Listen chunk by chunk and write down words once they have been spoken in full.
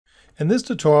In this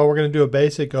tutorial, we're going to do a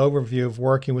basic overview of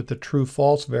working with the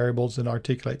true-false variables in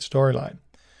Articulate Storyline.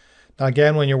 Now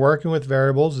again, when you're working with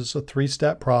variables, it's a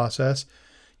three-step process.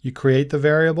 You create the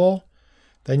variable,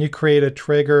 then you create a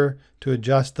trigger to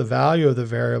adjust the value of the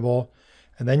variable,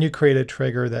 and then you create a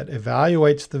trigger that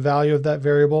evaluates the value of that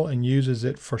variable and uses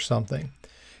it for something.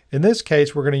 In this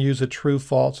case, we're going to use a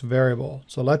true-false variable.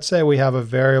 So let's say we have a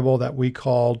variable that we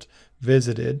called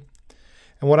visited.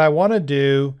 And what I want to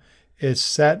do is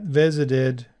set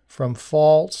visited from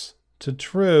false to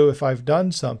true if I've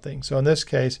done something. So in this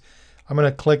case, I'm going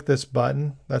to click this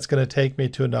button. That's going to take me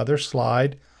to another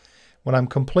slide. When I'm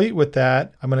complete with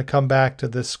that, I'm going to come back to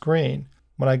this screen.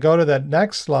 When I go to that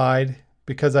next slide,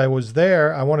 because I was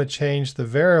there, I want to change the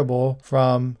variable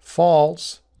from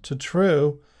false to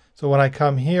true. So when I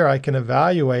come here, I can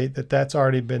evaluate that that's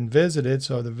already been visited.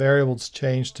 So the variable's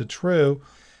changed to true.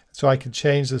 So I can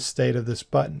change the state of this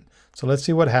button. So let's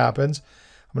see what happens.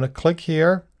 I'm going to click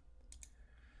here.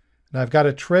 And I've got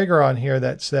a trigger on here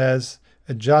that says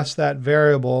adjust that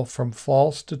variable from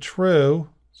false to true.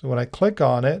 So when I click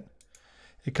on it,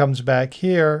 it comes back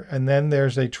here. And then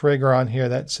there's a trigger on here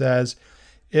that says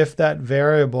if that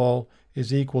variable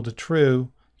is equal to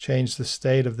true, change the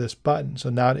state of this button. So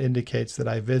now it indicates that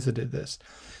I visited this.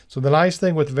 So the nice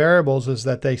thing with variables is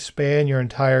that they span your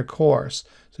entire course.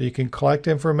 So you can collect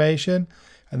information,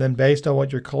 and then based on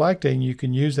what you're collecting, you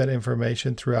can use that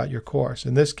information throughout your course.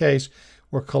 In this case,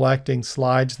 we're collecting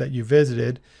slides that you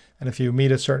visited, and if you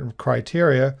meet a certain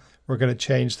criteria, we're going to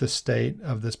change the state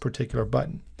of this particular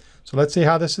button. So let's see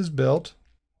how this is built.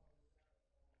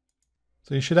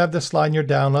 So you should have this slide in your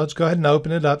downloads. Go ahead and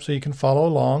open it up so you can follow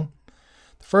along.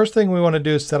 The first thing we want to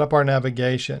do is set up our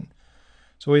navigation.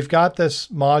 So we've got this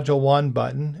Module 1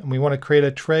 button, and we want to create a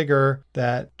trigger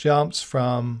that jumps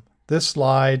from this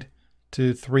slide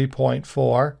to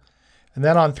 3.4. And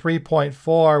then on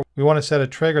 3.4, we want to set a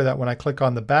trigger that when I click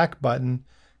on the back button,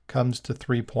 comes to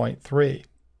 3.3.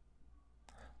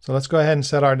 So let's go ahead and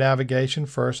set our navigation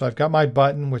first. So I've got my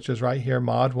button, which is right here,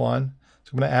 Mod 1. So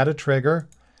I'm going to add a trigger.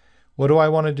 What do I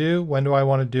want to do? When do I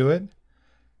want to do it?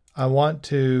 I want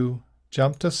to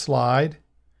jump to slide,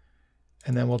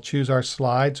 and then we'll choose our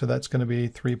slide. So that's going to be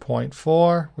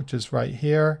 3.4, which is right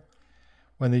here,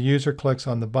 when the user clicks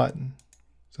on the button.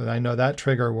 So I know that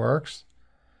trigger works.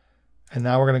 And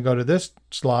now we're going to go to this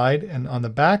slide, and on the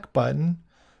back button,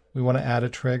 we want to add a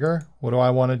trigger. What do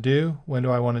I want to do? When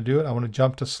do I want to do it? I want to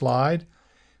jump to slide.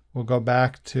 We'll go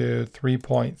back to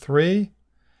 3.3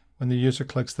 when the user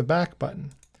clicks the back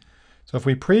button. So if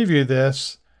we preview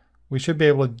this, we should be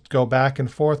able to go back and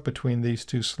forth between these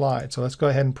two slides. So let's go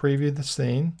ahead and preview the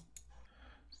scene.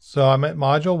 So I'm at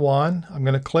Module 1. I'm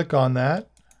going to click on that.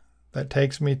 That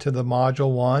takes me to the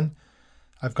Module 1.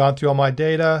 I've gone through all my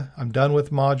data. I'm done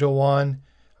with Module 1. I'm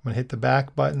going to hit the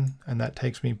back button, and that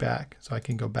takes me back. So I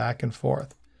can go back and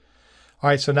forth. All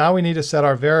right, so now we need to set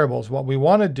our variables. What we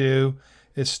want to do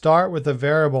is start with a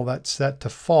variable that's set to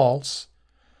false.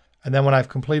 And then when I've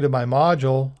completed my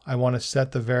module, I want to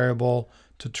set the variable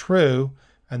to true.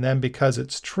 And then because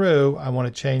it's true, I want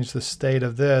to change the state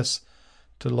of this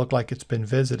to look like it's been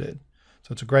visited.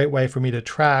 So it's a great way for me to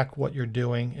track what you're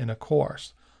doing in a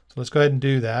course. So let's go ahead and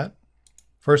do that.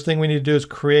 First thing we need to do is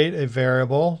create a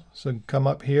variable. So come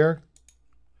up here,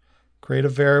 create a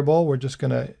variable. We're just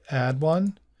going to add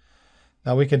one.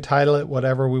 Now we can title it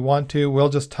whatever we want to. We'll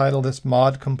just title this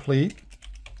mod complete.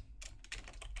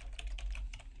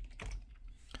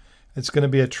 It's going to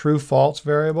be a true-false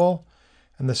variable,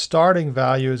 and the starting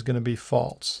value is going to be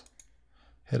false.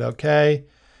 Hit OK.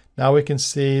 Now we can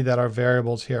see that our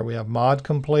variables here, we have mod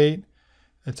complete.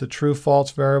 It's a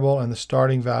true-false variable, and the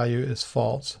starting value is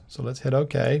false. So let's hit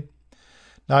OK.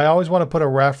 Now I always want to put a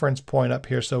reference point up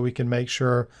here so we can make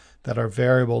sure that our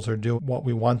variables are doing what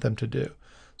we want them to do.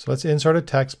 So let's insert a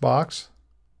text box.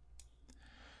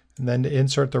 And then to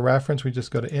insert the reference, we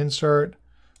just go to Insert,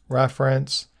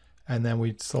 Reference, and then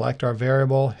we select our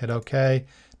variable, hit OK.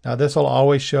 Now this will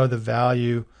always show the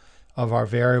value of our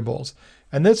variables.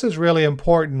 And this is really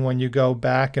important when you go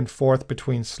back and forth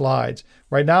between slides.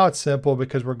 Right now it's simple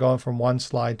because we're going from one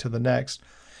slide to the next.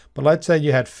 But let's say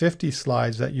you had 50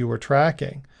 slides that you were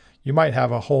tracking. You might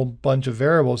have a whole bunch of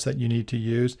variables that you need to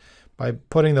use. By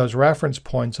putting those reference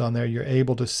points on there, you're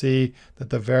able to see that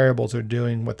the variables are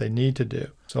doing what they need to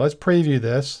do. So let's preview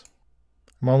this.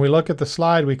 When we look at the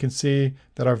slide, we can see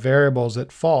that our variable is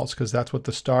at false because that's what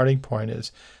the starting point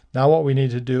is. Now what we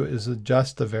need to do is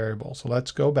adjust the variable. So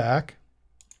let's go back.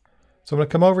 So I'm going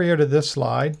to come over here to this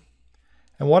slide.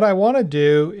 And what I want to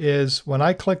do is when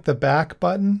I click the back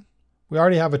button, we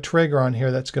already have a trigger on here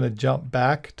that's going to jump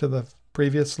back to the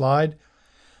previous slide.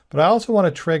 But I also want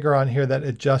a trigger on here that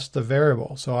adjusts the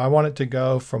variable. So I want it to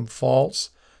go from false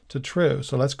to true.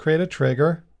 So let's create a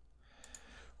trigger.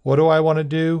 What do I want to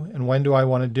do and when do I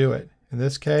want to do it? In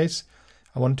this case,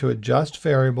 I want to adjust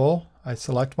variable. I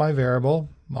select my variable,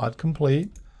 mod complete,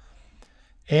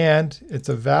 and it's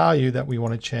a value that we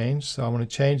want to change. So I want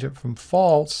to change it from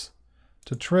false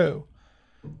to true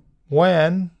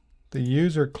when the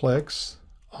user clicks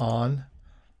on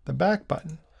the back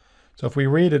button. So if we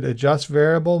read it, adjust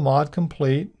variable, mod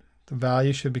complete, the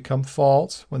value should become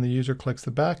false when the user clicks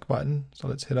the back button. So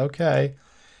let's hit OK.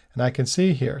 And I can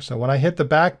see here. So when I hit the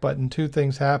back button, two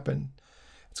things happen.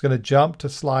 It's going to jump to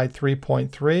slide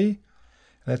 3.3,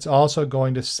 and it's also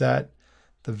going to set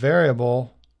the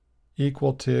variable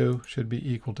equal to, should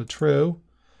be equal to true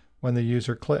when the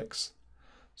user clicks.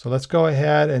 So let's go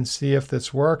ahead and see if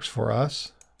this works for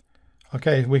us.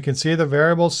 Okay, we can see the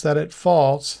variable set at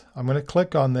false. I'm going to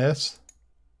click on this,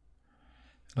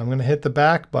 and I'm going to hit the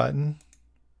back button,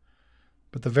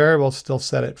 but the variable is still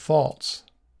set at false.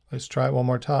 Let's try it one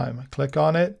more time. I click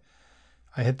on it,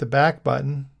 I hit the back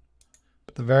button,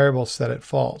 but the variable is set at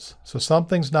false. So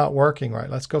something's not working right.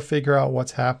 Let's go figure out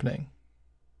what's happening.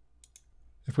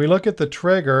 If we look at the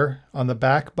trigger on the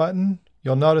back button,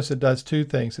 you'll notice it does two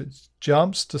things. It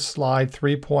jumps to slide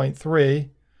 3.3,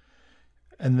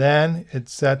 and then it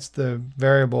sets the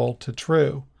variable to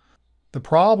true. The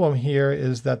problem here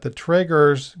is that the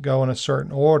triggers go in a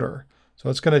certain order. So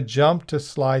it's going to jump to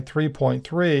slide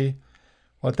 3.3.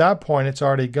 Well, at that point, it's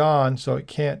already gone, so it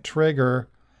can't trigger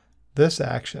this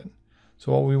action.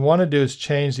 So what we want to do is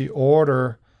change the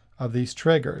order of these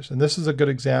triggers. And this is a good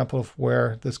example of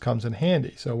where this comes in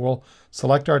handy. So we'll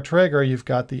select our trigger. You've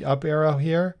got the up arrow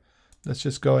here. Let's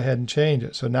just go ahead and change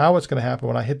it. So now what's going to happen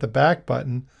when I hit the back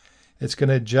button, it's going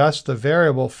to adjust the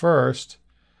variable first,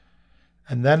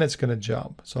 and then it's going to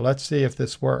jump. So let's see if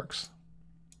this works.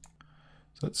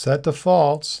 So it's set to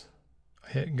false.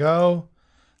 I hit go.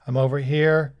 I'm over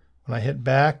here. When I hit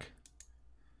back,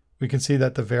 we can see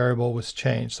that the variable was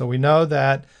changed. So we know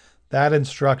that that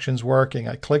instruction's working.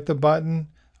 I click the button,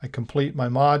 I complete my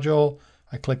module,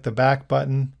 I click the back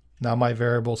button, now my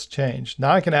variable's changed.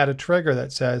 Now I can add a trigger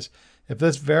that says, if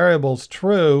this variable's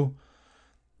true,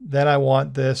 then I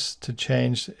want this to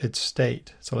change its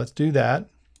state. So let's do that.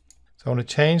 So I want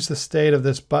to change the state of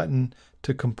this button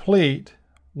to complete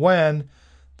when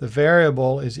the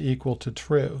variable is equal to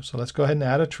true. So let's go ahead and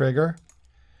add a trigger.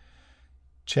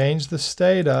 Change the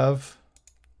state of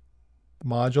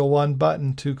module 1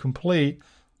 button to complete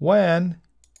when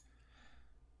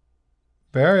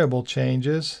variable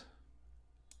changes.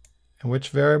 And which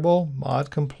variable?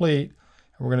 Mod complete.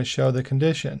 And we're going to show the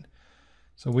condition.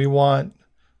 So we want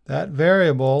that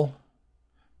variable,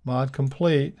 mod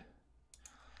complete,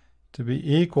 to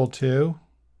be equal to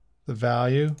the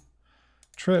value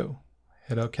true.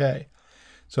 Hit OK.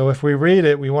 So if we read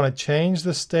it, we want to change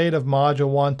the state of module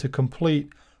 1 to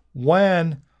complete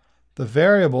when the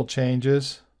variable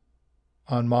changes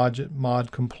on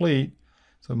mod complete.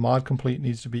 So mod complete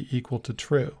needs to be equal to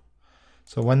true.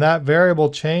 So when that variable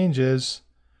changes,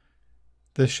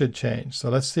 this should change. So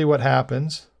let's see what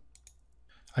happens.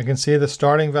 I can see the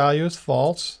starting value is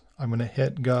false. I'm going to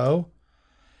hit go.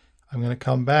 I'm going to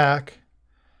come back.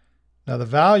 Now the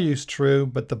value is true,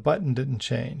 but the button didn't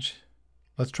change.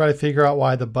 Let's try to figure out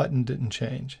why the button didn't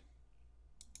change.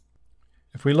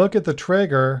 If we look at the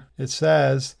trigger, it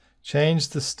says change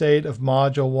the state of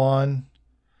module 1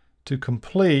 to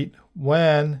complete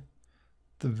when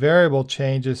the variable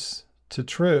changes to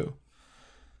true.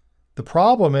 The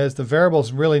problem is the variable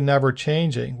is really never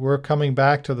changing. We're coming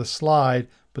back to the slide,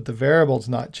 but the variable's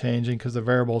not changing because the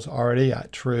variable's already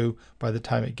at true by the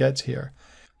time it gets here.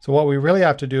 So what we really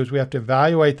have to do is we have to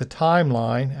evaluate the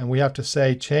timeline, and we have to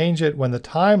say change it when the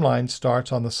timeline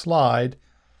starts on the slide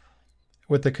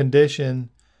with the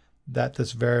condition that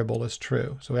this variable is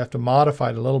true. So we have to modify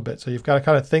it a little bit. So you've got to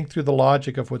kind of think through the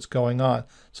logic of what's going on.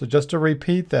 So just to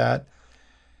repeat that,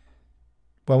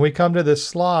 when we come to this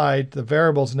slide, the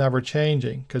variable's never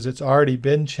changing because it's already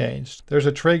been changed. There's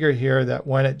a trigger here that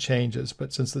when it changes,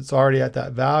 but since it's already at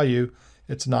that value,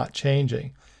 it's not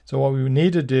changing. So what we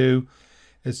need to do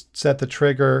is set the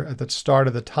trigger at the start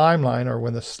of the timeline or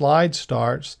when the slide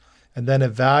starts, and then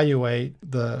evaluate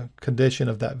the condition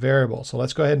of that variable. So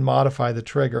let's go ahead and modify the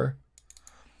trigger.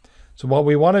 So what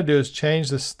we want to do is change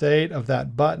the state of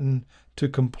that button to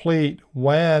complete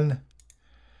when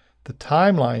the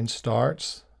timeline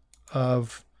starts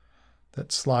of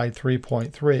that slide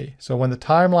 3.3. So when the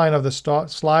timeline of the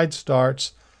slide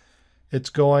starts, it's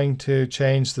going to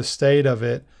change the state of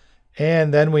it,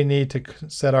 and then we need to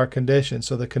set our condition.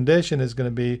 So the condition is going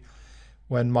to be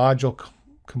when module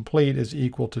complete is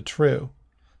equal to true.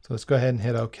 So let's go ahead and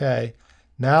hit OK.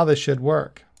 Now this should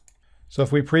work. So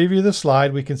if we preview the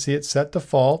slide, we can see it's set to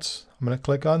false. I'm going to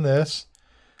click on this.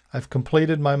 I've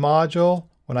completed my module.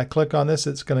 When I click on this,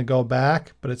 it's going to go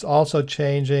back, but it's also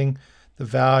changing the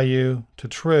value to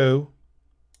true.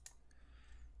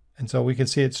 And so we can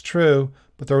see it's true,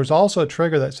 but there was also a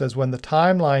trigger that says when the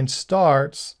timeline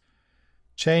starts,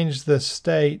 change the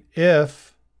state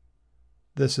if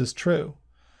this is true.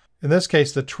 In this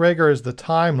case, the trigger is the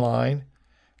timeline,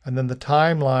 and then the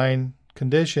timeline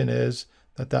condition is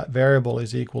that that variable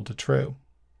is equal to true.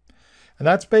 And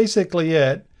that's basically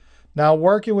it. Now,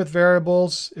 working with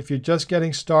variables, if you're just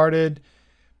getting started,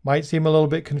 might seem a little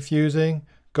bit confusing.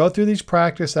 Go through these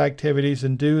practice activities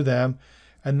and do them,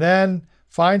 and then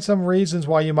find some reasons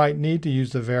why you might need to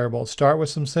use the variable. Start with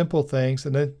some simple things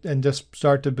and just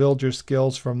start to build your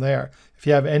skills from there. If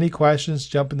you have any questions,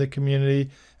 jump in the community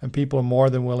and people are more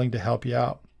than willing to help you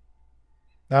out.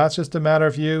 Now it's just a matter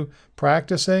of you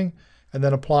practicing and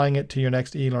then applying it to your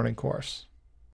next e-learning course.